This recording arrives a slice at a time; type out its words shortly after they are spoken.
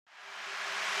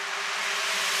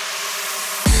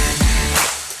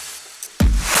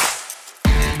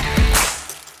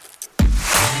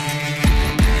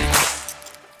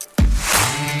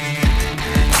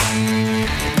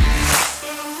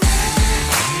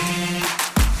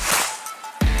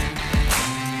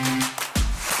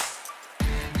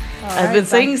I've been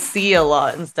saying C a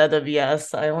lot instead of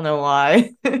yes. I don't know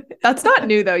why. That's not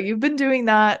new though. You've been doing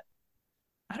that,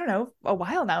 I don't know, a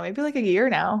while now, maybe like a year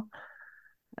now.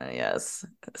 Yes.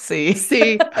 C.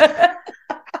 See.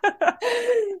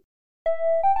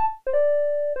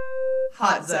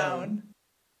 Hot zone.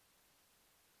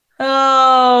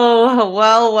 Oh,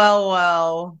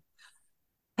 well.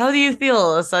 How do you feel,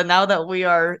 Alyssa, now that we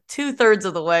are 2/3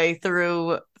 of the way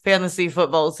through fantasy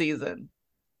football season?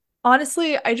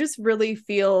 Honestly, I just really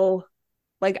feel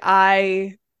like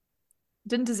I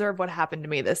didn't deserve what happened to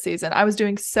me this season. I was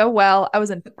doing so well. I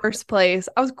was in first place.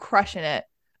 I was crushing it.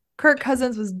 Kirk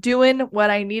Cousins was doing what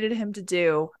I needed him to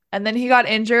do. And then he got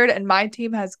injured, and my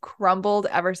team has crumbled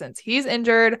ever since. He's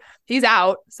injured. He's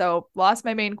out. So lost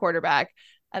my main quarterback.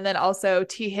 And then also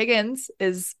T. Higgins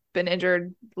is been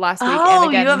injured last week. And Oh, you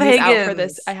again, have he's out for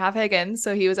this. I Higgins. have Higgins.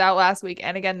 So he was out last week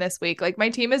and again this week. Like my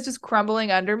team is just crumbling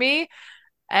under me.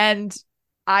 And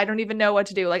I don't even know what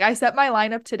to do. Like I set my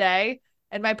lineup today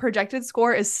and my projected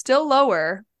score is still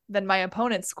lower than my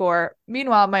opponent's score.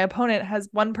 Meanwhile, my opponent has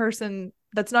one person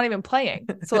that's not even playing.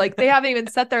 So like they haven't even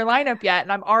set their lineup yet.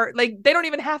 And I'm already like they don't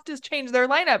even have to change their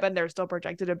lineup and they're still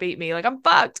projected to beat me. Like I'm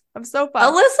fucked. I'm so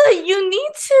fucked. Alyssa, you need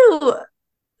to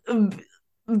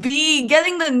be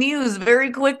getting the news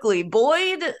very quickly.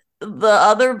 Boyd, the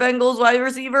other Bengals wide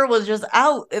receiver, was just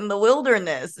out in the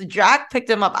wilderness. Jack picked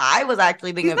him up. I was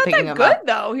actually thinking He's of not picking that him good up.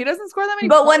 though. He doesn't score that many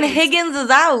But when points. Higgins is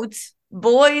out,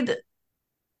 Boyd,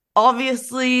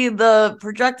 obviously the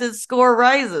projected score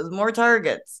rises, more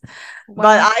targets. But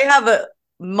Well, I have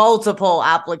multiple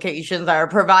applications that are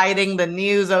providing the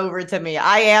news over to me.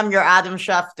 I am your Adam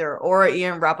Schefter or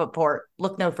Ian Rappaport.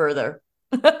 Look no further.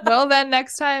 well then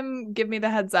next time give me the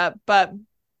heads up. But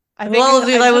I think Well, I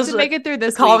dude, I just have was to make it through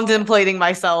this week. contemplating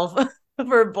myself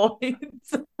for Boyd.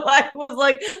 So I was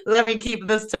like, let me keep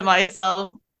this to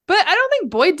myself. But I don't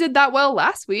think Boyd did that well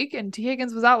last week, and T.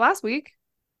 Higgins was out last week.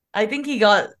 I think he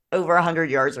got over 100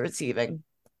 yards receiving.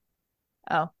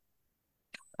 Oh,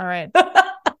 all right.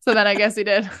 So then I guess he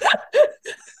did.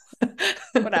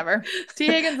 Whatever. T.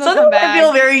 Higgins will come Sometimes I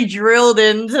feel back. very drilled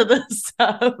into this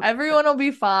stuff. Everyone will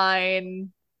be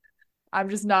fine. I'm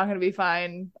just not going to be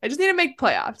fine. I just need to make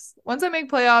playoffs. Once I make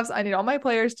playoffs, I need all my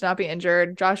players to not be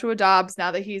injured. Joshua Dobbs,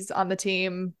 now that he's on the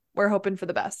team, we're hoping for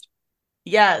the best.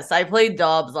 Yes, I played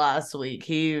Dobbs last week.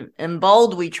 He in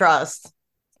bold we trust.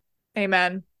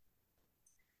 Amen.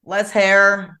 Less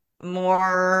hair,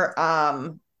 more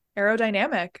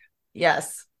Aerodynamic.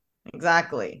 yes.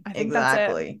 Exactly. I think that's it.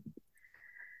 Exactly.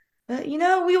 But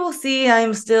we will see.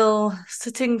 I'm still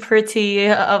sitting pretty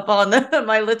up on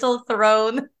my little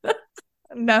throne.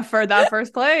 Enough for that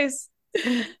first place.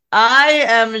 I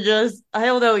am just I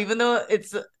don't know, even though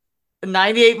it's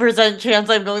 98% chance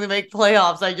I'm going to make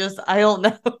playoffs, I don't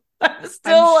know. I'm I'm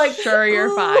still like, sure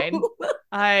you're fine. ooh.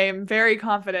 I'm very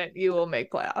confident you will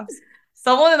make playoffs.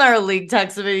 Someone in our league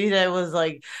texted me that was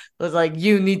like,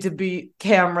 you need to beat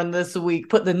Cameron this week.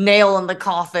 Put the nail in the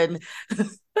coffin.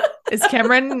 Is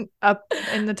Cameron up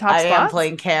in the top I am spots?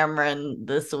 playing Cameron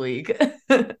this week.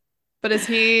 But is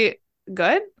he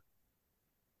good?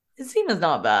 His team is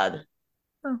not bad.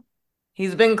 Oh,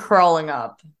 He's been crawling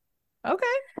up. okay.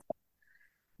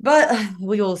 But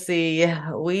we will see.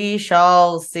 We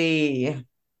shall see.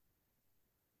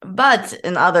 But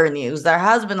in other news, there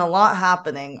has been a lot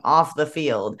happening off the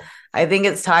field. I think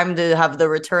it's time to have the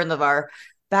return of our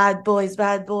bad boys,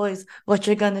 bad boys. What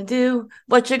you gonna do?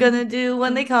 What you gonna do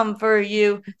when they come for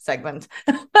you? Segment.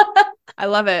 I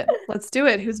love it. Let's do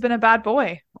it. Who's been a bad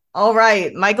boy? All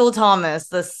right. Michael Thomas,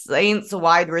 the Saints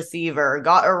wide receiver,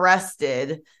 got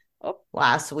arrested Oh,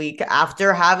 last week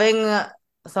after having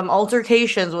some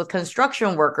altercations with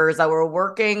construction workers that were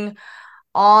working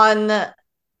on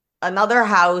another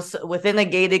house within a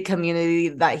gated community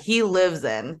that he lives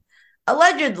in.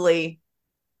 Allegedly,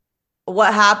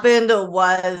 what happened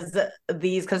was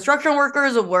these construction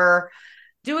workers were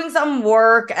doing some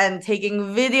work and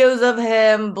taking videos of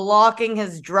him blocking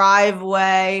his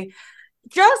driveway,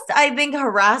 just I think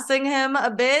harassing him a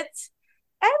bit.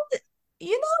 And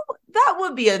that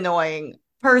would be annoying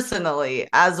personally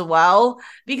as well,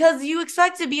 because you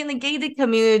expect to be in a gated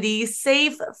community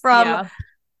safe from yeah.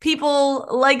 people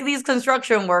like these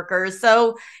construction workers.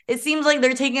 So it seems like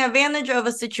they're taking advantage of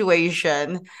a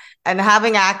situation and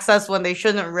having access when they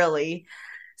shouldn't really.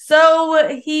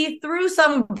 So he threw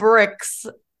some bricks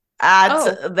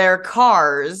Oh, at their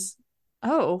cars.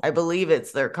 oh. I believe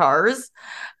it's their cars.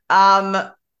 Um,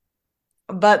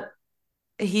 but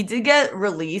he did get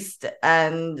released,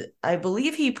 and I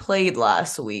believe he played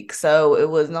last week, so it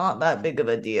was not that big of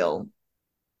a deal.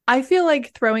 I feel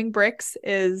like throwing bricks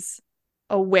is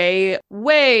a way,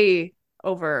 way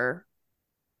over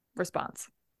response.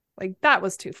 Like, that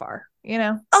was too far, you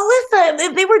know? Alyssa,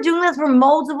 if they were doing this for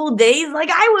multiple days, like,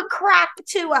 I would crack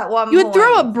too at one You would point.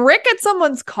 throw a brick at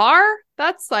someone's car?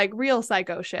 That's like real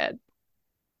psycho shit.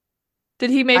 Did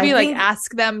he maybe like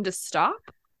ask them to stop?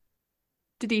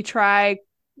 Did he try,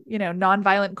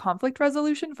 nonviolent conflict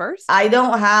resolution first? I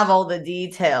don't have all the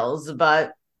details,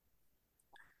 but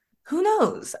who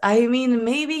knows? I mean,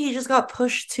 maybe he just got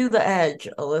pushed to the edge,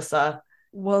 Alyssa.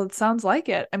 Well, it sounds like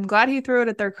it. I'm glad he threw it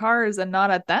at their cars and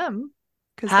not at them,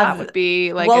 because that would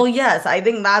be like yes, I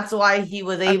think that's why he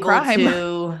was able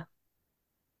to.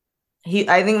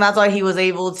 I think that's why he was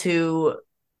able to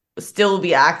still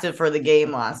be active for the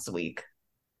game last week.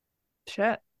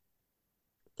 Shit.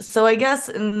 So I guess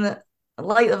in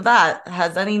light of that,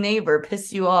 has any neighbor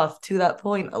pissed you off to that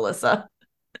point, Alyssa?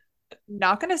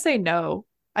 Not gonna say no.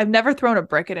 I've never thrown a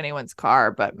brick at anyone's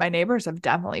car, but my neighbors have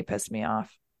definitely pissed me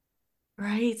off.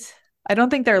 Right. I don't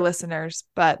think they're listeners,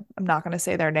 but I'm not going to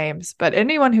say their names. But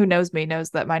anyone who knows me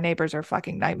knows that my neighbors are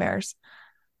fucking nightmares.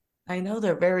 I know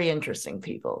they're very interesting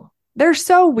people. They're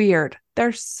so weird.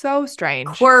 They're so strange.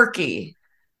 Quirky,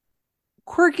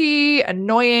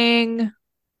 annoying.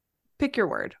 Pick your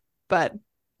word. But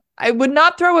I would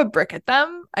not throw a brick at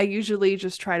them. I usually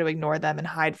just try to ignore them and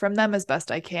hide from them as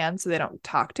best I can so they don't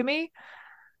talk to me.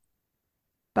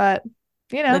 But,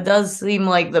 it does seem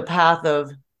like the path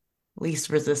of least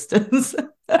resistance.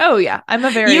 Oh yeah, I'm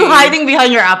a very you hiding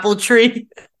behind your apple tree.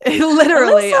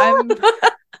 Literally,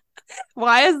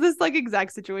 why has this like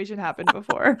exact situation happened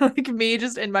before? Like me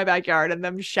just in my backyard and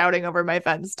them shouting over my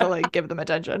fence to like give them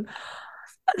attention.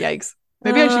 Yikes.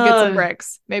 Maybe I should get some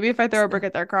bricks. Maybe if I throw a brick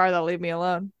at their car, they'll leave me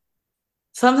alone.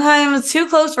 Sometimes too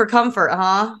close for comfort,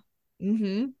 huh?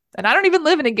 Mm-hmm. And I don't even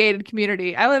live in a gated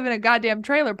community. I live in a goddamn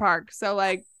trailer park. So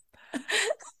like,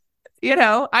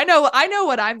 I know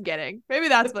what I'm getting. Maybe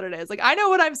that's what it is. Like, I know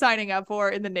what I'm signing up for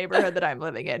in the neighborhood that I'm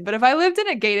living in. But if I lived in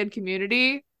a gated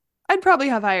community, I'd probably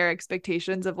have higher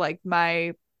expectations of like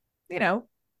my,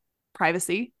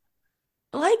 privacy.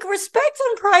 Like respect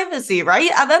and privacy,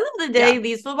 right? At the end of the day,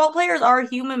 these football players are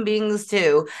human beings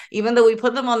too. Even though we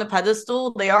put them on a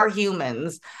pedestal, they are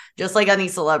humans, just like any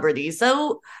celebrity.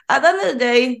 So at the end of the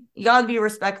day, you gotta be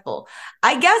respectful.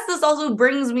 I guess this also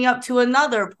brings me up to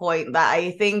another point that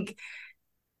I think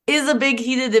is a big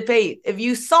heated debate. If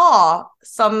you saw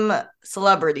some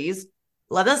celebrities,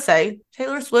 let us say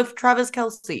Taylor Swift, Travis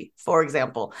Kelce, for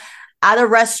example, at a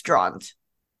restaurant,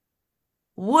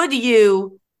 would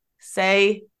you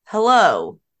say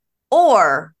hello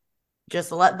or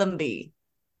just let them be?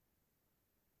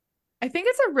 I think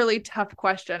it's a really tough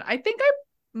question. I think I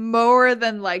more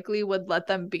than likely would let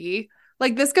them be.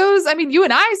 Like this goes, I mean, you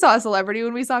and I saw a celebrity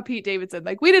when we saw Pete Davidson.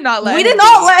 Like we did not let him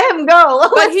go.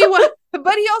 But he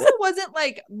also wasn't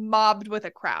like mobbed with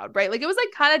a crowd, right? Like it was like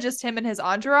kind of just him and his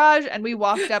entourage. And we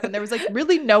walked up and there was like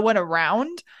really no one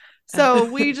around.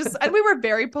 So we were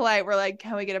very polite. We're like,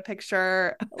 can we get a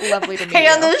picture? Lovely to meet you.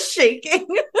 Hand is shaking.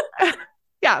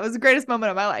 Yeah, it was the greatest moment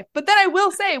of my life. But then I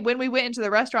will say, when we went into the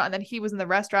restaurant and then he was in the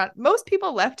restaurant, most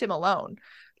people left him alone.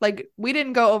 Like we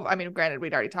didn't go over, I mean, granted,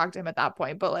 we'd already talked to him at that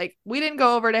point, but like we didn't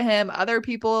go over to him. Other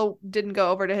people didn't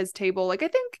go over to his table. Like I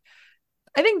think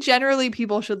generally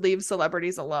people should leave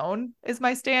celebrities alone is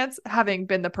my stance. Having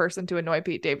been the person to annoy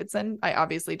Pete Davidson, I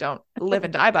obviously don't live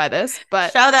and die by this,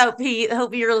 but shout out Pete.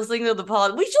 Hope you're listening to the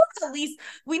pod. We should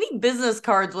we need business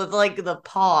cards with like the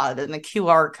pod and the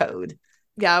QR code.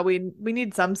 Yeah, we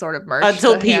need some sort of merch.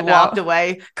 Until Pete walked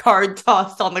away, card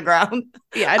tossed on the ground.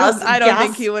 Yeah, I don't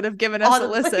think he would have given us a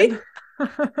listen.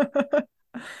 But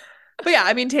yeah,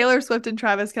 I mean, Taylor Swift and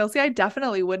Travis Kelce, I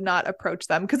definitely would not approach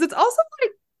them because it's also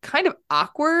like kind of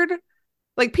awkward.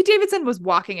 Like Pete Davidson was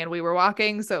walking and we were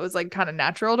walking, so it was like kind of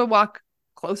natural to walk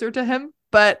closer to him.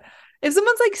 But if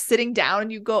someone's like sitting down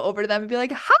and you go over to them and be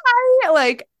like, hi,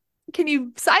 like, can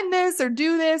you sign this or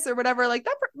do this or whatever? Like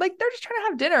that, like they're just trying to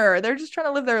have dinner. Or they're just trying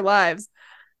to live their lives.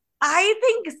 I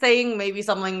think saying maybe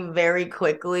something very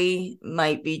quickly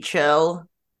might be chill.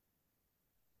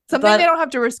 Something they don't have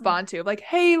to respond to, like,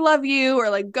 hey, love you, or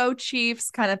like go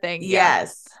Chiefs kind of thing.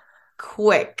 Yes. Yeah.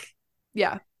 Quick.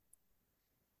 Yeah.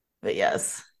 But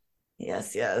yes.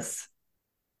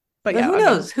 But yeah, who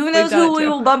knows? Who knows who we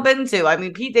will bump into? I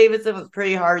mean, Pete Davidson was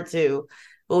pretty hard to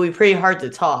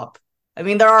top. I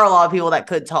mean, there are a lot of people that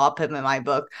could top him in my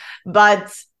book,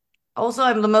 but also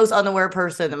I'm the most unaware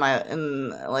person in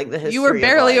like the history. You were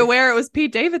barely aware it was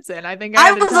Pete Davidson. I think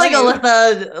I was like,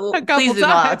 Alyssa, please do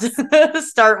not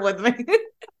start with me.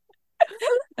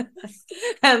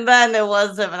 And then it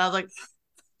was him, and I was like,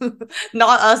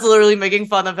 not us literally making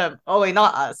fun of him. Oh wait,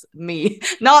 not us, me,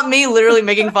 not me literally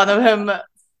making fun of him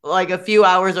like a few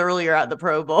hours earlier at the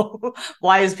Pro Bowl.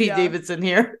 Why is Pete Yeah. Davidson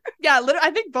here? Yeah, literally,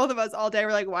 I think both of us all day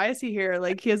were like, why is he here?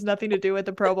 Like, he has nothing to do with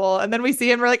the Pro Bowl. And then we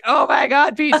see him, we're like, oh my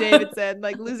God, Pete Davidson,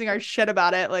 like losing our shit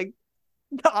about it. Like,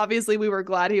 obviously, we were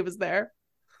glad he was there.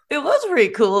 It was pretty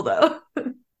cool though.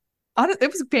 It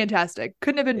was fantastic.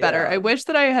 Couldn't have been better. Yeah. I wish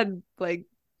that I had like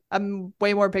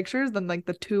way more pictures than like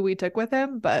the 2 we took with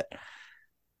him, but it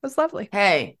was lovely.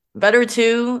 Hey, better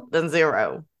 2 than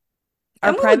 0. Our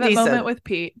And private moment with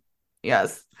Pete.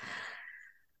 Yes.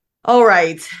 All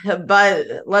right, but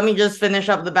let me just finish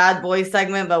up the bad boy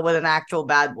segment, but with an actual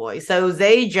bad boy. So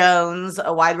Zay Jones,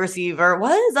 a wide receiver.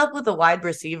 What is up with the wide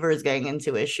receivers getting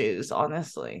into issues,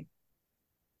 honestly?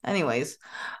 Anyways,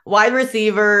 wide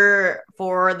receiver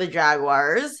for the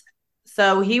Jaguars.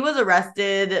 So he was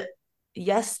arrested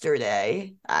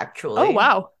yesterday, actually. Oh,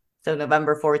 wow. So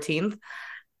November 14th.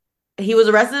 He was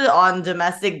arrested on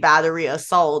domestic battery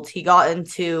assault. He got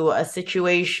into a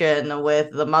situation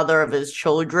with the mother of his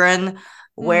children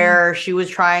where she was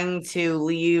trying to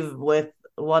leave with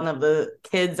one of the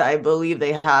kids. I believe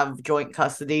they have joint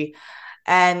custody.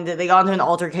 And they got into an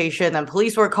altercation and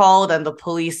police were called and the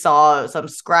police saw some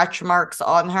scratch marks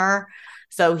on her.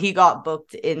 So he got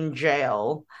booked in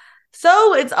jail.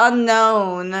 So it's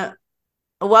unknown.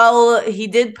 Well, he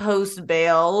did post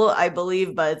bail, I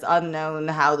believe, but it's unknown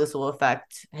how this will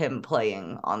affect him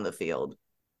playing on the field.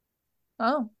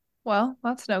 Oh, well,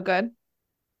 that's no good.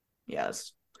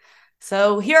 Yes.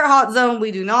 So here at Hot Zone, we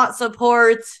do not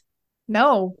support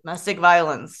domestic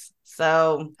violence.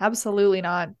 So absolutely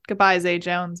not. Goodbye, Zay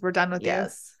Jones. We're done with you.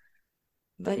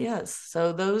 But yes,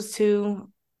 so those 2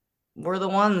 were the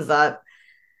ones that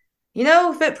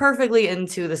fit perfectly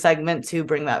into the segment to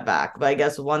bring that back. But I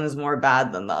guess one is more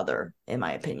bad than the other, in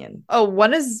my opinion. Oh,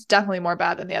 one is definitely more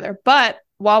bad than the other. But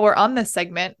while we're on this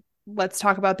segment, let's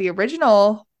talk about the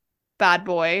original bad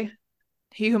boy,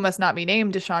 he who must not be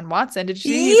named, Deshaun Watson. Did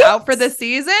you see he's out for the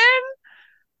season?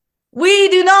 We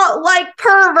do not like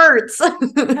perverts.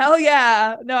 Hell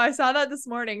yeah. No, I saw that this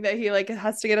morning that he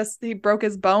has to get he broke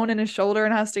his bone in his shoulder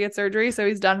and has to get surgery. So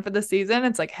he's done for the season.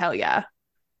 It's like, hell yeah.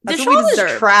 Deshaun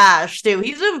is trash, dude.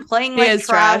 He's been playing like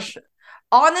trash.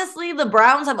 Honestly, the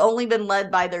Browns have only been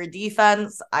led by their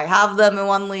defense. I have them in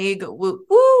one league. Woo,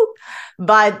 woo.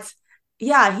 But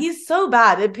yeah, he's so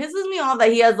bad. It pisses me off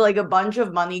that he has like a bunch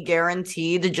of money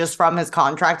guaranteed just from his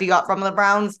contract he got from the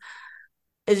Browns.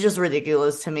 It's just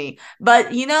ridiculous to me.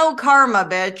 But karma,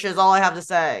 bitch, is all I have to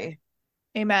say.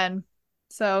 Amen.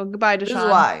 So goodbye, Deshaun. This is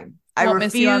why I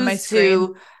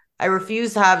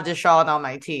refuse to have Deshaun on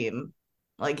my team.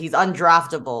 Like, he's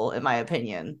undraftable, in my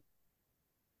opinion.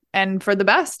 And for the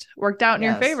best. Worked out in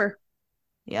your favor.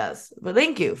 Yes. But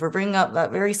thank you for bringing up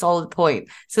that very solid point.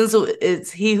 Since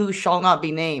it's he who shall not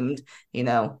be named, in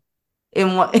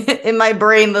my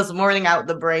brain this morning, out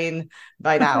the brain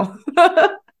by now.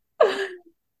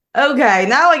 Okay,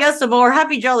 now I guess some more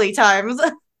happy jelly times.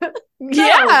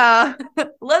 Yeah.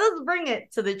 Let us bring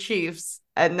it to the Chiefs.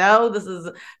 And no, this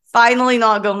is finally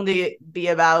not going to be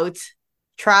about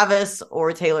Travis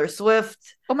or Taylor Swift.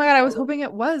 Oh my God, I was hoping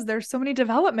it was. There's so many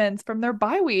developments from their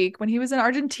bye week when he was in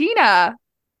Argentina.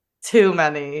 Too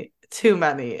many.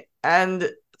 And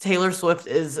Taylor Swift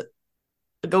is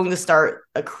going to start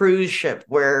a cruise ship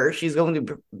where she's going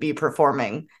to be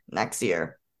performing next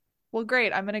year. Well,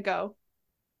 great. I'm going to go.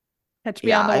 Catch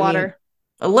me on the water.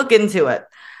 Look into it.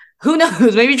 Who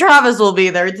knows? Maybe Travis will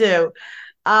be there too.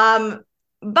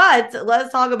 But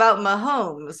let's talk about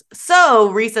Mahomes. So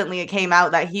recently it came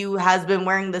out that he has been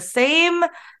wearing the same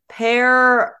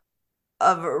pair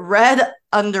of red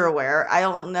underwear. I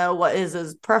don't know what is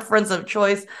his preference of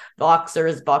choice.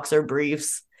 Boxers, boxer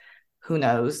briefs, who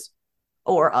knows?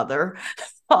 Or other,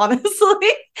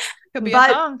 honestly. Could be a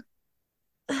thong.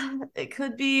 It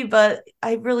could be, but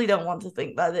I really don't want to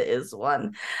think that it is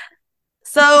one.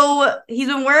 So he's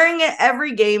been wearing it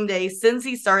every game day since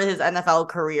he started his NFL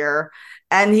career.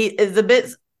 And he is a bit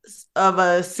of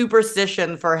a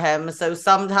superstition for him. So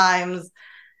sometimes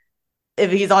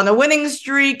if he's on a winning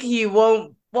streak, he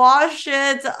won't wash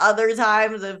it. Other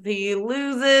times if he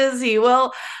loses, he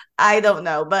will. I don't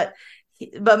know. But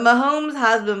Mahomes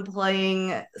has been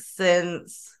playing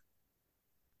since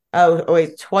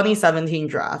 2017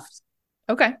 draft.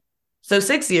 Okay. So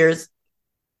 6 years,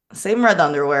 same red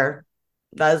underwear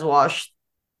that is washed.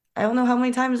 I don't know how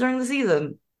many times during the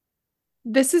season.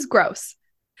 This is gross.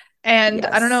 And yes.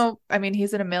 I don't know. I mean,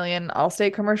 he's in a million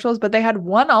Allstate commercials, but they had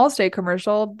one Allstate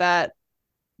commercial that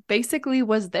basically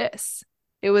was this.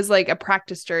 It was like a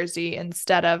practice jersey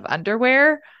instead of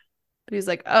underwear. But he's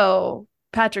like, oh,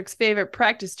 Patrick's favorite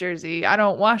practice jersey. I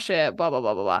don't wash it, blah, blah,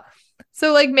 blah, blah, blah.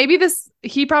 So like maybe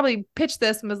he probably pitched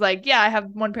this and was like, yeah, I have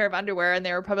one pair of underwear. And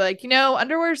they were probably like,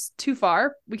 underwear's too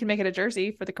far. We can make it a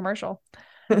jersey for the commercial.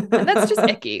 And that's just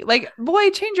icky. Like, boy,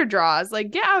 change your draws.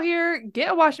 Like, get out here,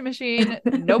 get a washing machine.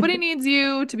 Nobody needs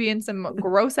you to be in some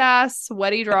gross ass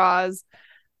sweaty draws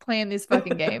playing these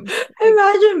fucking games. Like,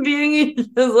 imagine being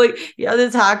just like you have to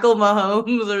tackle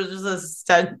Mahomes. There's just a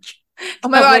stench. Oh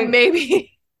my God, maybe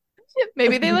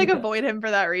they like avoid him for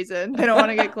that reason. They don't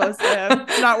want to get close to him.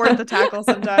 It's not worth the tackle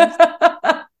sometimes.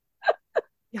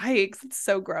 Yikes, it's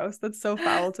so gross. That's so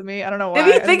foul to me. I don't know why.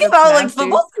 If you think about it, like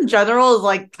football in general is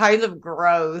like kind of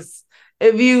gross.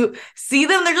 If you see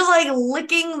them, they're just like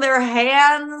licking their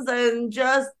hands and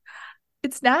just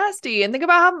it's nasty. And think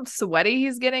about how sweaty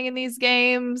he's getting in these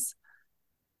games.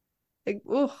 Like,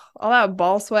 ooh, all that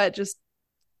ball sweat just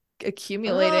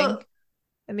accumulating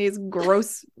in these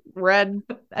gross red.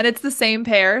 And it's the same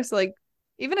pair. So like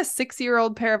even a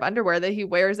 6-year-old pair of underwear that he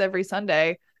wears every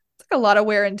Sunday, it's like a lot of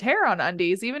wear and tear on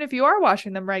undies, even if you are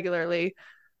washing them regularly.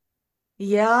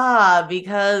 yeah,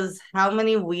 because how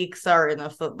many weeks are in a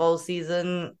football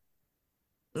season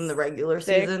in the regular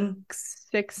season?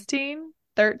 16,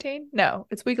 13? No,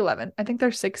 it's week 11. I think they're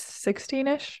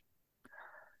 16-ish.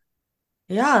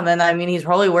 Yeah, and then I mean he's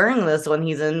probably wearing this when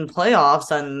he's in playoffs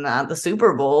and at the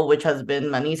Super Bowl, which has been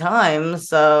many times.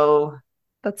 So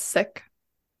that's sick.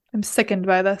 I'm sickened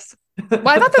by this. Well,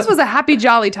 I thought this was a happy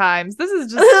jolly times. This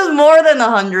is more than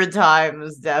 100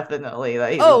 times, definitely.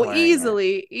 That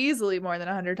easily more than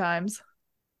 100 times.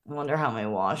 I wonder how many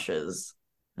washes.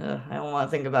 I don't want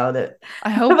to think about it. I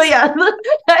hope. But yeah, this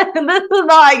is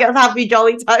not, I guess, happy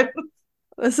jolly time.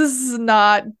 This is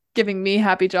not giving me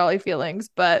happy jolly feelings,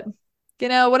 but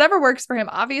whatever works for him.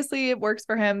 Obviously, it works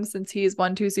for him since he's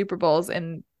won 2 Super Bowls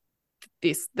in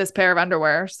this pair of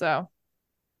underwear. So,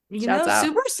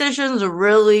 superstitions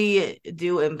really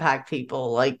do impact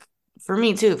people. Like for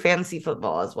me too, fantasy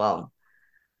football as well.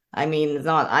 I mean,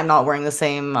 I'm not wearing the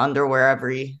same underwear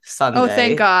every Sunday. Oh,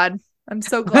 thank God. I'm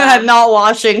so glad. I'm not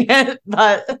washing it,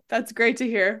 but that's great to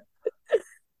hear.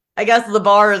 I guess the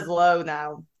bar is low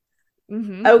now.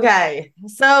 Mm-hmm. Okay,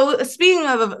 so speaking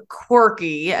of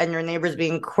quirky and your neighbors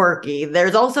being quirky,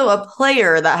 there's also a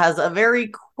player that has a very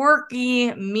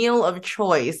quirky meal of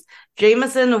choice.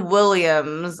 Jameson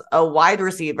Williams, a wide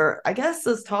receiver. I guess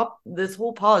this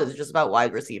whole pod is just about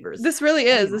wide receivers. This really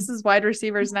is. Anyway. This is wide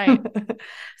receivers night.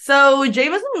 So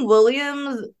Jameson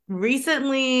Williams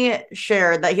recently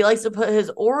shared that he likes to put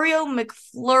his Oreo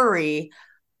McFlurry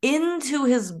into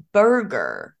his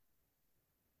burger.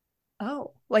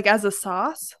 Oh, like as a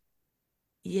sauce?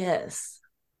 Yes.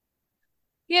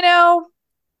 I'm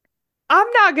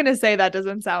not going to say that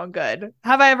doesn't sound good.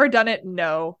 Have I ever done it?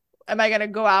 No. Am I going to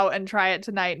go out and try it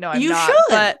tonight? No, I'm not. You should.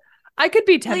 But I could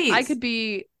be tempted. I could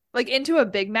be like into a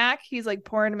Big Mac. He's like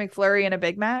pouring a McFlurry in a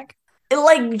Big Mac.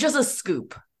 Like just a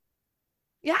scoop.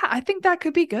 Yeah, I think that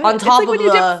could be good. On top it's like when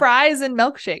you dip fries and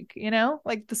milkshake,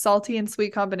 like the salty and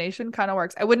sweet combination kind of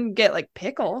works. I wouldn't get like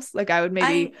pickles. Like I would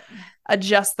maybe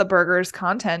adjust the burger's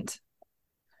content.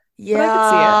 Yeah. But I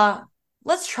could see it.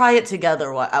 Let's try it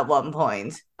together at one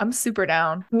point. I'm super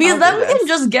down. Because then we can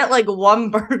just get like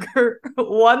one burger,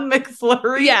 one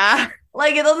McFlurry. Yeah.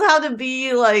 Like it doesn't have to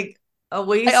be like a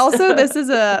waste. This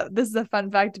is a fun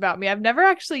fact about me. I've never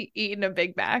actually eaten a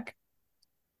Big Mac.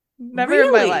 Never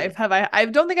in my life have I. I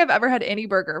don't think I've ever had any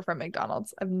burger from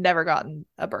McDonald's. I've never gotten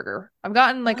a burger. I've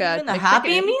gotten like a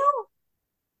Happy Meal.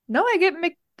 No, I get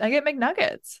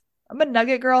McNuggets. I'm a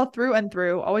nugget girl through and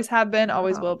through. Always have been.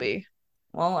 Always will be.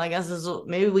 Well, I guess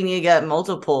maybe we need to get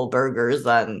multiple burgers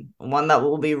then. One that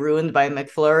will be ruined by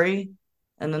McFlurry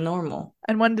and the normal.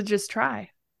 And one to just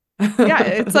try. Yeah,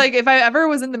 it's like if I ever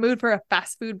was in the mood for a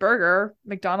fast food burger,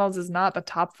 McDonald's is not the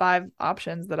top 5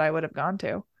 options that I would have gone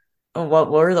to.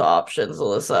 What were the options,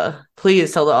 Alyssa?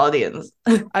 Please tell the audience.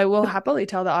 I will happily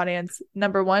tell the audience.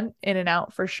 Number 1,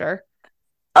 In-N-Out for sure.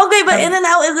 Okay, but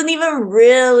In-N-Out isn't even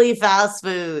really fast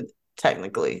food,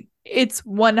 technically. It's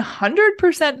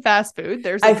 100% fast food.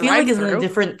 I feel like it's in a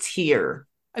different tier.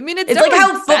 I mean, it's like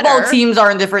how football teams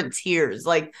are in different tiers.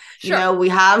 Like, sure. We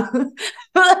have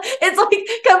it's like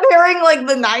comparing like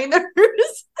the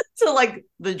Niners to like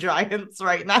the Giants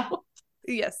right now.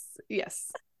 Yes.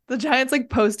 The Giants like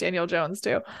post Daniel Jones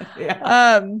too.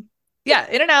 Yeah. Yeah,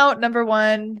 In-N-Out, number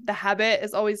 1. The Habit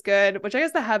is always good, which I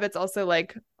guess the Habit's also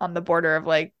like on the border of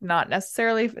like not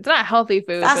necessarily, it's not healthy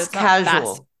food, but it's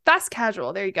casual. Fast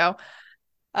casual. There you go.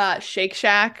 Shake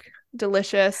Shack,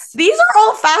 delicious. These are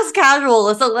all fast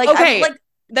casual. So like, okay,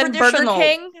 then Burger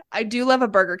King. I do love a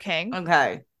Burger King.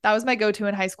 Okay, that was my go-to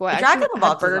in high school. I Jack in the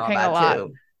Box Burger King a lot.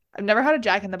 too. I've never had a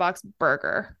Jack in the Box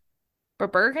burger.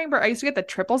 But Burger King, I used to get the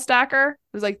triple stacker.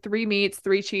 It was like 3 meats,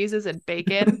 3 cheeses, and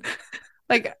bacon.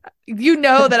 Like,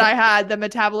 that I had the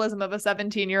metabolism of a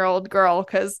 17-year-old girl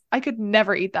because I could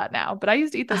never eat that now. But I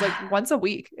used to eat those like once a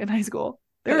week in high school.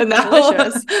 They were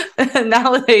delicious.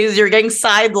 Nowadays, you're getting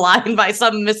sidelined by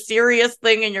some mysterious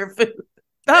thing in your food.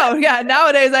 Oh, yeah.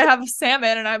 Nowadays, I have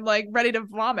salmon and I'm like ready to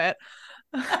vomit.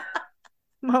 Oh,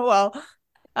 well.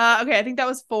 Okay. I think that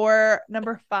was for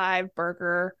number 5,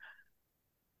 burger.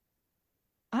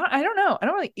 I don't know. I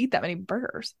don't really eat that many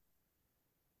burgers.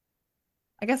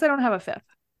 I guess I don't have a 5th.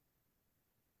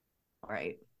 All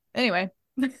right. Anyways.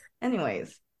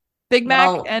 Big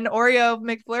Mac and Oreo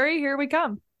McFlurry, here we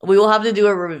come. We will have to do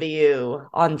a review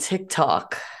on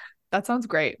TikTok. That sounds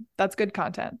great. That's good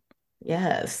content.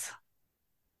 Yes.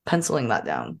 Penciling that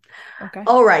down. Okay.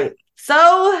 All right.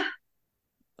 So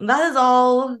that is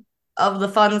all of the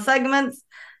fun segments.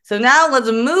 So now let's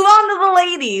move on to the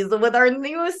ladies with our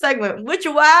newest segment. Which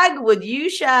WAG would you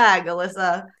shag,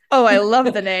 Alyssa? Oh, I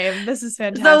love the name. This is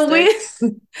fantastic.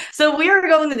 So we are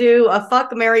going to do a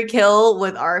fuck, marry, kill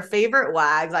with our favorite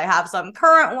WAGs. I have some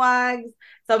current WAGs,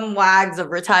 some WAGs of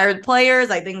retired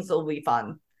players. I think this will be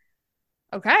fun.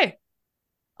 Okay.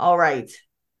 All right.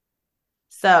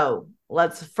 So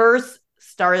let's first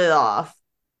start it off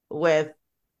with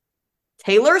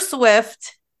Taylor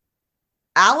Swift,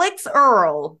 Alex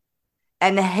Earl,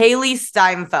 and Haley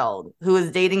Steinfeld, who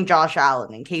is dating Josh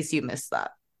Allen, in case you missed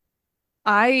that.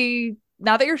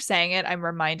 Now that you're saying it, I'm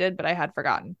reminded, but I had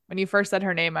forgotten. When you first said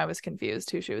her name, I was confused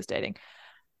who she was dating.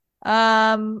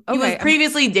 Okay. He was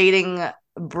previously dating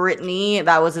Brittany.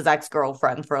 That was his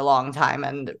ex-girlfriend for a long time,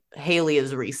 and Haley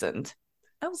is recent.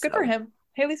 Oh, good for him.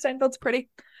 Haley Steinfeld's pretty.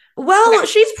 Well, okay.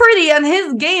 She's pretty, and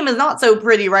his game is not so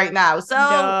pretty right now. So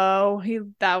no,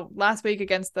 that last week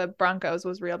against the Broncos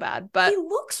was real bad. But he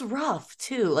looks rough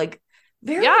too, like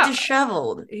very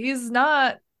disheveled. He's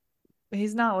not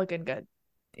looking good.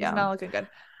 He's not looking good.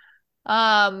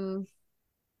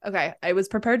 Okay, I was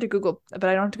prepared to Google, but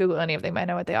I don't have to Google any of them. I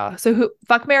know what they are. So who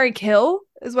fuck, marry, kill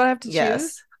is what I have to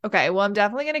choose. Okay, well, I'm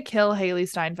definitely gonna kill Haley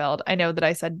Steinfeld. I know that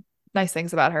I said nice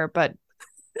things about her, but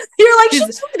you're like,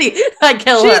 she's pretty. I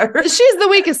kill her. She's the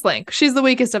weakest link. She's the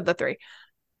weakest of the 3.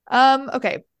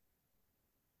 Okay.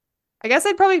 I guess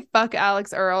I'd probably fuck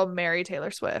Alex Earl, marry Taylor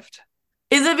Swift.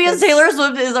 Is it because Taylor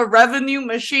Swift is a revenue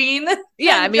machine?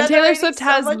 Yeah, I mean, Taylor Swift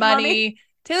has money.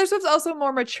 Taylor Swift's also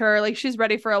more mature. Like, she's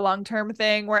ready for a long-term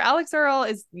thing, where Alex Earl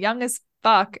is young as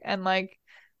fuck and, like,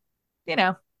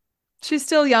 she's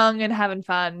still young and having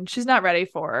fun. She's not ready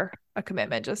for a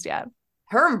commitment just yet.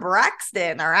 Her and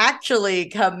Braxton are actually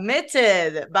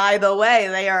committed, by the way.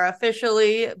 They are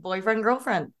officially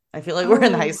boyfriend-girlfriend. I feel like we're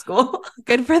in high school.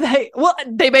 Good for them. Well,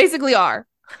 they basically are.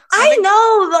 I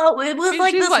know, though. It was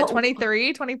like she's what,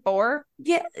 23, 24?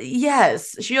 Yeah,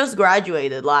 yes. She just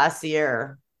graduated last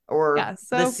year or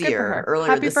this year,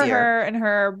 earlier Happy this for year. her and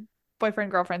her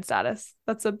boyfriend-girlfriend status.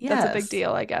 That's a big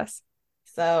deal, I guess.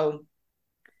 So,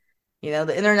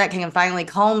 the internet can finally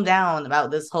calm down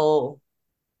about this whole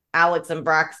Alex and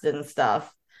Braxton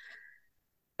stuff.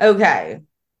 Okay.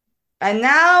 And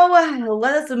now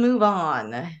let us move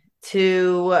on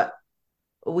to,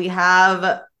 we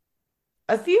have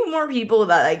a few more people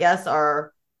that I guess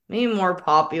are maybe more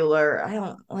popular. I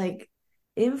don't like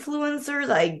influencers,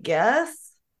 I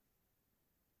guess.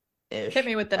 Ish. Hit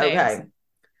me with the names.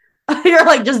 Okay. You're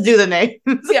like, just do the names.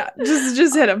 Yeah,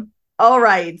 just hit them. All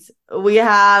right. We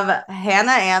have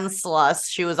Hannah Ann Sluss.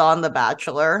 She was on The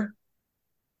Bachelor.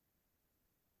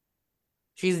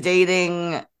 She's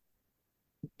dating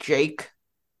Jake.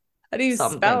 How do you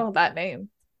spell that name?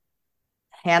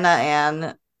 Hannah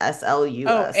Ann Slus.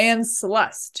 Oh, Ann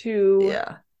Sluss too.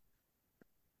 Yeah.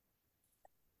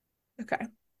 Okay.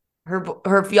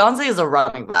 Her fiance is a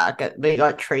running back. They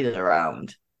got traded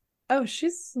around. Oh,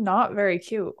 she's not very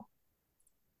cute.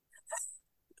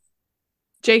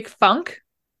 Jake Funk?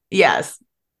 Yes.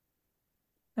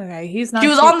 Okay, he's not. She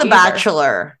was on The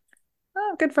Bachelor.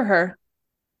 Oh, good for her.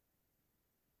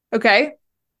 Okay.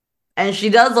 And she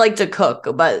does like to cook,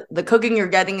 but the cooking you're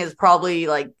getting is probably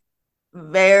like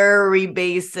very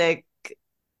basic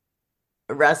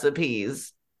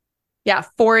recipes. Yeah,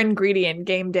 4-ingredient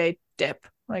game day dip.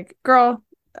 Like, girl,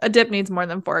 a dip needs more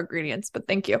than 4 ingredients, but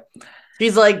thank you.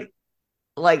 She's like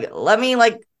let me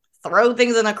throw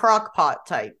things in a crock pot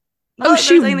type. Oh,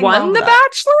 she won The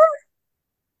Bachelor?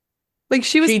 Like,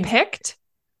 she was picked?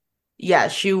 Yeah,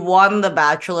 she won The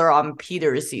Bachelor on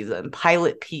Peter's season,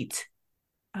 Pilot Pete.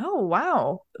 Oh,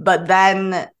 wow. But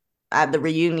then at the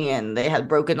reunion, they had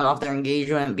broken off their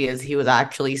engagement because he was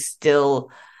actually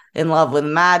still in love with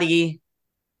Maddie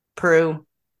Prue.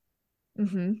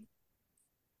 Mm-hmm.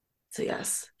 So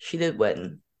yes, she did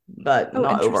win, but Oh,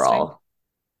 not interesting. overall.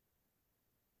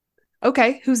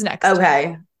 Okay, who's next?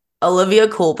 Okay. Olivia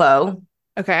Culpo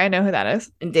Okay, I know who that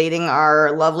is. dating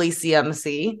our lovely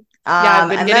CMC. Yeah, I've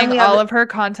been And then getting we all have of her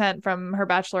content from her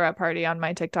bachelorette party on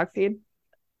my TikTok feed.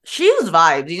 she was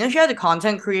vibes. You know, she had a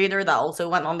content creator that also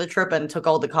went on the trip and took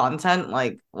all the content.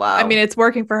 Like, I mean, wow. it's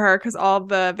working for her because all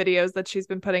the videos that she's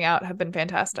been putting out have been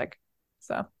fantastic.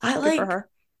 So I good for like her.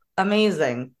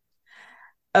 amazing.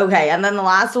 Okay, and then the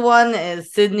last one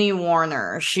is Sydney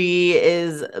Warner. She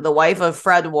is the wife of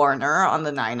Fred Warner on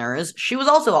the Niners. She was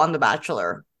also on The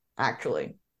Bachelor,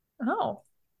 actually. Oh,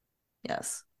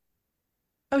 Yes.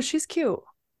 oh, she's cute.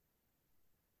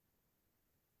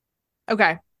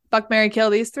 Okay, fuck, Mary, kill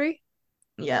these three.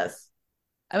 Yes.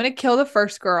 I'm gonna kill the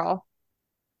first girl.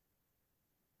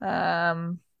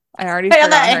 I already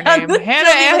Hannah forgot her Ann. name. She Hannah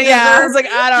doesn't Ann. even Yeah, I was deserve like,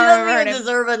 I she don't doesn't remember her even name.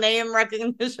 deserve a name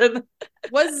recognition.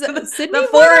 Was Sydney The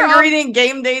four Warner on? ingredient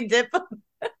game day dip.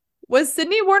 Was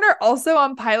Sydney Warner also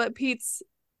on Pilot Pete's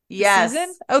season?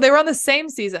 Yes. Oh, they were on the same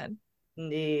season.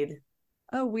 Indeed.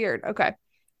 Oh, weird. Okay.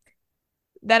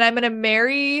 Then I'm gonna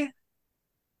marry,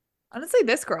 honestly,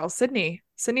 this girl, Sydney.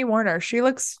 Sydney Warner. She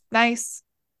looks nice.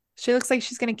 She looks like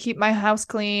she's gonna keep my house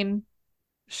clean.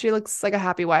 She looks like a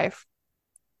happy wife.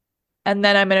 And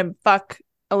then I'm gonna fuck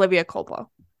Olivia Colpo.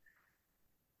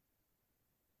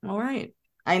 All right.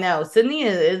 I know. Sydney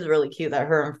is really cute that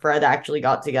her and Fred actually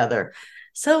got together.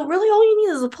 So really all you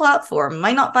need is a platform.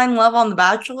 Might not find love on The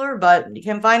Bachelor, but you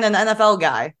can find an NFL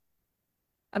guy.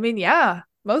 I mean, yeah,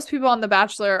 most people on The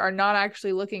Bachelor are not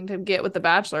actually looking to get with The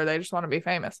Bachelor. They just want to be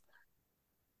famous.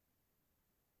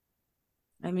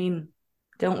 I mean,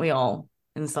 don't we all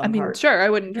in I some mean, part? sure, I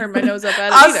wouldn't turn my nose up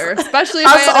at it us either, especially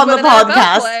if I us end up on with the an NFL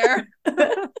podcast. player.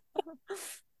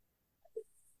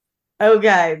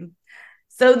 Okay.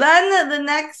 So then the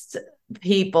next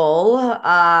people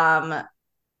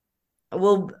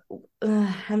will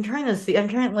I'm trying to see. I'm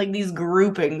trying like these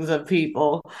groupings of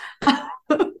people.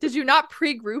 Did you not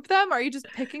pre-group them? Are you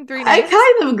just picking three I names?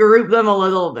 kind of group them a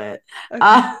little bit. Okay.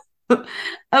 Uh,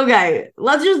 okay,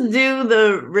 let's just do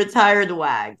the retired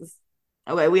wags.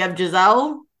 Okay, we have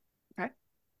Giselle. Okay.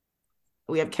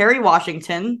 We have Kerry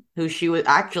Washington, who she was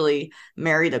actually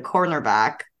married a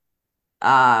cornerback.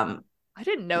 Um, I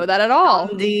didn't know that at all.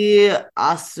 Nnamdi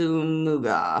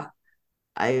Asumuga.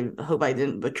 I hope I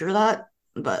didn't butcher that,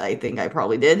 but I think I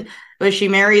probably did. But she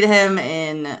married him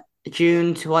in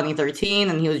June 2013,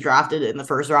 and he was drafted in the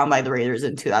first round by the Raiders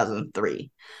in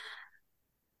 2003.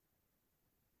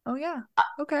 Oh yeah.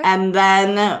 Okay. And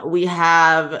then we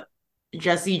have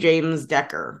Jesse James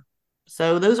Decker.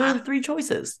 So those are the Ah. three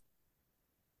choices.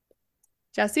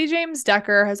 Jesse James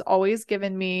Decker has always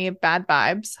given me bad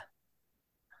vibes.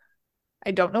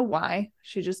 I don't know why.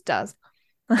 She just does.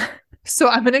 So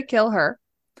I'm gonna kill her.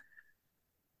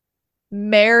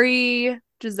 Marry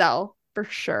Giselle for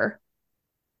sure.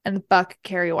 And fuck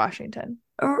Kerry Washington.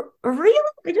 Really?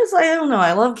 I don't know.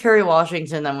 I love Kerry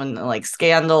Washington and when like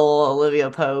Scandal, Olivia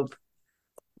Pope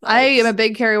I am a vibes.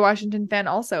 big Kerry Washington fan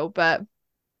also, but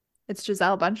it's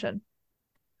Giselle Bundchen.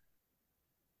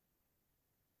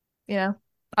 You know,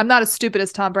 I'm not as stupid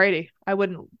as Tom Brady. I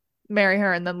wouldn't marry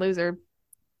her and then lose her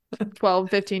 12,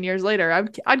 15 years later.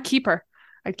 I'd keep her.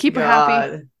 I'd keep her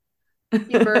happy. God.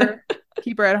 Keep her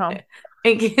keep her at home.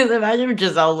 I can't imagine if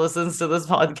Giselle listens to this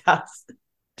podcast.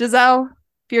 Giselle,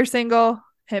 if you're single,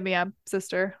 hit me up,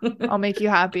 sister. I'll make you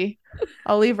happy.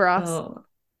 I'll leave Ross. Oh,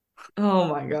 oh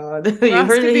my God. You Ross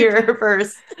heard could it be here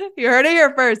first. You heard it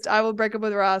here first. I will break up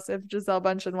with Ross if Giselle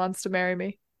Bundchen wants to marry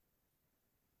me.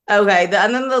 Okay,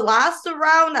 and then the last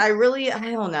round, I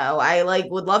don't know. I like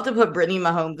would love to put Brittany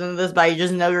Mahomes into this, but I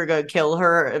just know you're gonna kill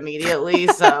her immediately,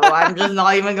 so I'm just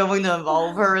not even going to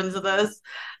involve her into this.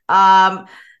 Um,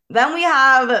 then we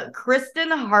have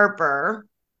Kristen Harper,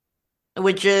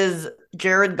 which is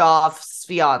Jared Goff's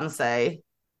fiance.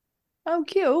 Oh,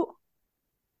 cute.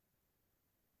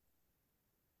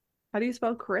 How do you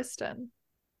spell Kristen?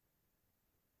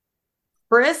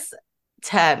 Chris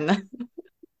 10.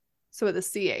 So with a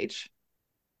CH.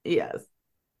 Yes.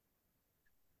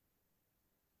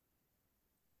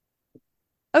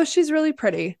 Oh, she's really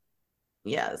pretty.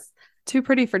 Yes. Too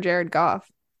pretty for Jared Goff,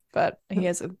 but he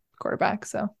is a quarterback,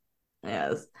 so.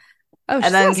 Yes. Oh, And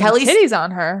she's then got some Kelly titties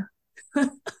on her.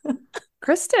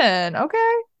 Kristen,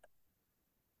 okay.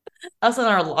 us in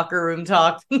our locker room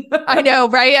talk. I know,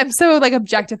 right? I'm so like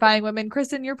objectifying women.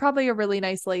 Kristen, you're probably a really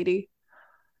nice lady.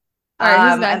 All right,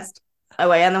 who's And next? oh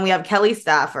wait, and then we have Kelly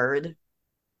Stafford.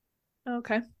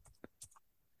 Okay.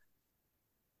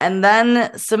 And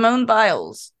then Simone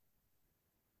Biles.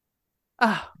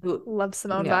 Oh, Who love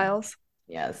Simone yeah, Biles.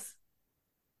 yes.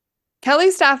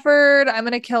 Kelly Stafford, I'm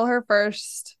going to kill her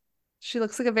first. She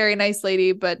looks like a very nice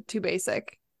lady, but too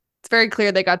basic. It's very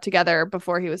clear they got together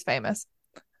before he was famous.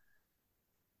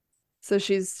 So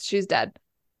she's dead.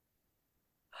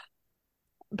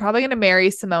 I'm probably going to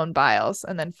marry Simone Biles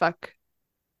and then fuck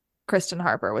Kristen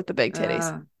Harper with the big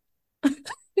titties.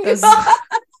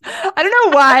 I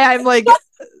don't know why I'm like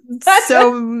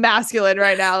so masculine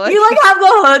right now. Like, you like have the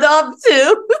hood up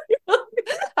too.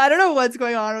 I don't know what's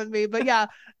going on with me, but yeah,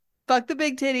 fuck the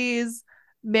big titties,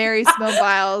 marry Simone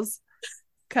Biles,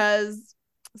 because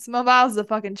Simone Biles is a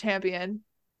fucking champion.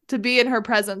 To be in her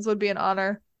presence would be an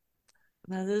honor.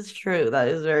 That is true. That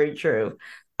is very true.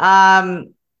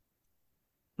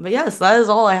 But yes, that is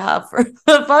all I have for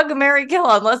fuck Mary Kill,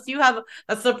 unless you have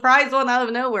a surprise one out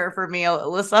of nowhere for me,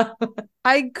 Alyssa.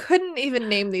 I couldn't even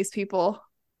name these people.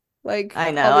 Like, I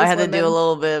know. I had to do a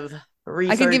little bit of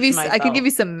research I could give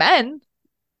you some men.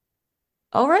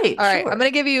 All right. All right. I'm gonna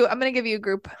give you a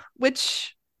group.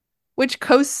 Which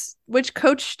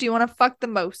coach do you want to fuck the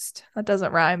most? That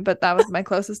doesn't rhyme, but that was my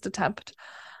closest attempt.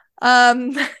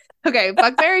 Okay,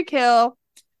 fuck Mary Kill,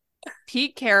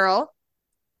 Pete Carroll,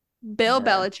 Bill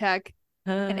Belichick,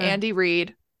 and Andy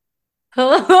Reid. We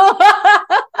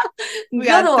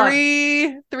got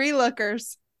three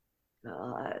lookers.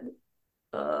 God.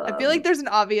 I feel like there's an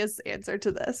obvious answer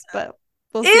to this, but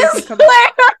we'll see if you come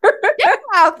up.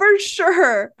 Yeah, for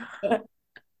sure.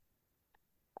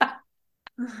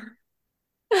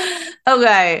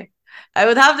 Okay. I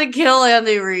would have to kill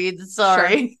Andy Reid.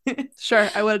 Sorry. Sure.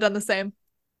 I would have done the same.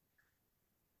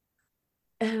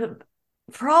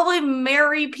 Probably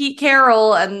marry Pete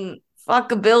Carroll and fuck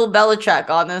Bill Belichick,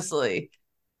 honestly.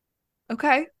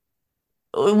 Okay.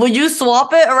 Would you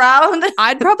swap it around?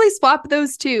 I'd probably swap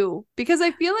those two because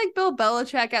I feel like Bill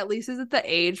Belichick at least is at the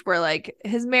age where like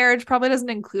his marriage probably doesn't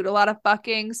include a lot of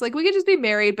fucking. So like we could just be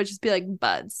married, but just be like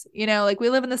buds, you know, like we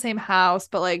live in the same house,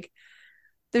 but like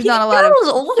there's not a lot of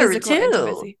older too.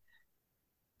 Intimacy.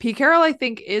 Pete Carroll, I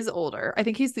think, is older. I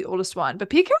think he's the oldest one, but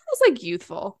Pete Carroll is like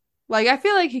youthful. Like I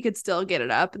feel like he could still get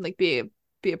it up and like be a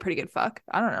pretty good fuck.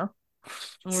 I don't know.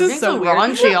 This is so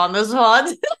raunchy on this pod.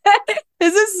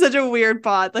 This is such a weird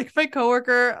pod. Like my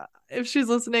coworker, if she's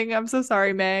listening, I'm so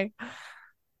sorry, May.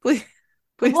 Please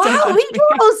wow, we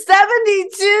go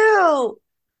 72.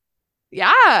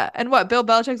 Yeah, and what? Bill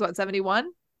Belichick's what? 71.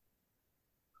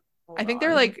 I think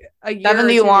they're like a year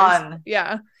 71.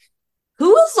 Yeah.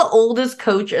 Who is the oldest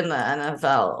coach in the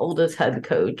NFL? Oldest head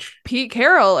coach? Pete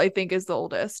Carroll, I think, is the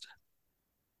oldest.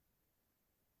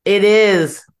 It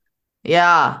is.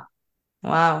 Yeah.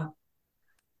 Wow.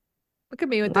 Look at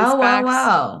me with these facts.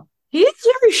 Wow. He's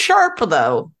very sharp,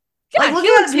 though. Yeah, like, he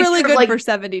looks really good for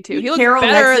 72. He looks Carroll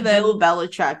better than Bill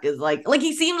Belichick is like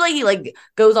he seems like he like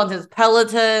goes on his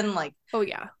Peloton, like oh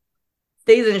yeah,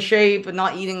 stays in shape and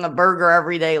not eating a burger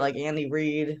every day like Andy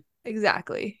Reid.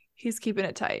 Exactly. He's keeping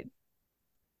it tight.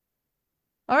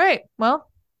 All right. Well,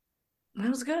 that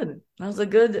was good. That was a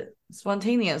good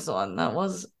spontaneous one. That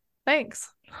was.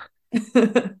 Thanks.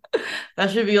 That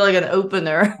should be like an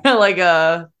opener, like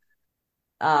a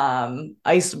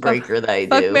icebreaker that I do.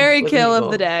 Fuck Mary Kill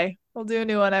of the day. We'll do a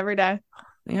new one every day.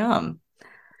 Yeah.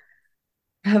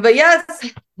 But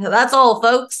yes, that's all,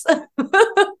 folks. All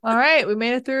right, we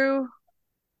made it through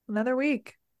another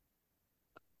week.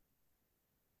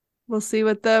 We'll see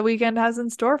what the weekend has in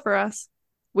store for us.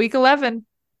 Week 11.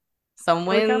 Some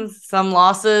wins, some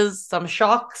losses, some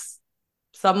shocks,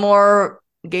 some more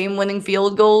game-winning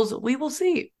field goals. We will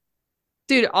see.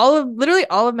 Dude, literally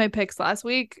all of my picks last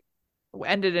week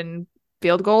ended in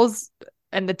field goals,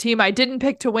 and the team I didn't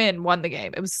pick to win won the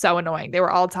game. It was so annoying. They were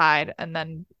all tied, and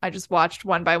then I just watched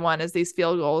one by one as these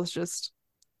field goals just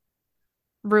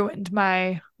ruined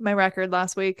my record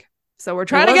last week. So we're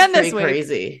trying again this week.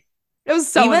 Crazy. It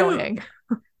was so annoying.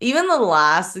 Even the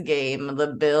last game, the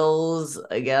Bills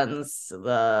against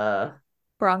the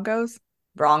Broncos,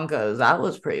 that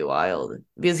was pretty wild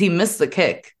because he missed the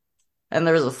kick and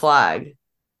there was a flag.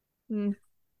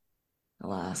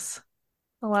 Alas.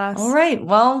 All right.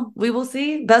 Well, we will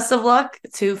see. Best of luck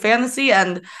to fantasy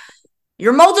and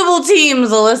your multiple teams,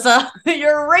 Alyssa.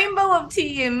 Your rainbow of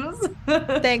teams.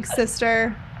 Thanks,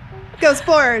 sister. Go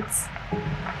sports.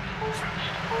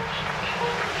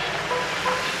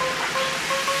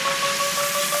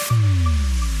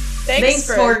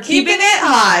 Thanks for keeping it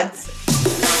hot.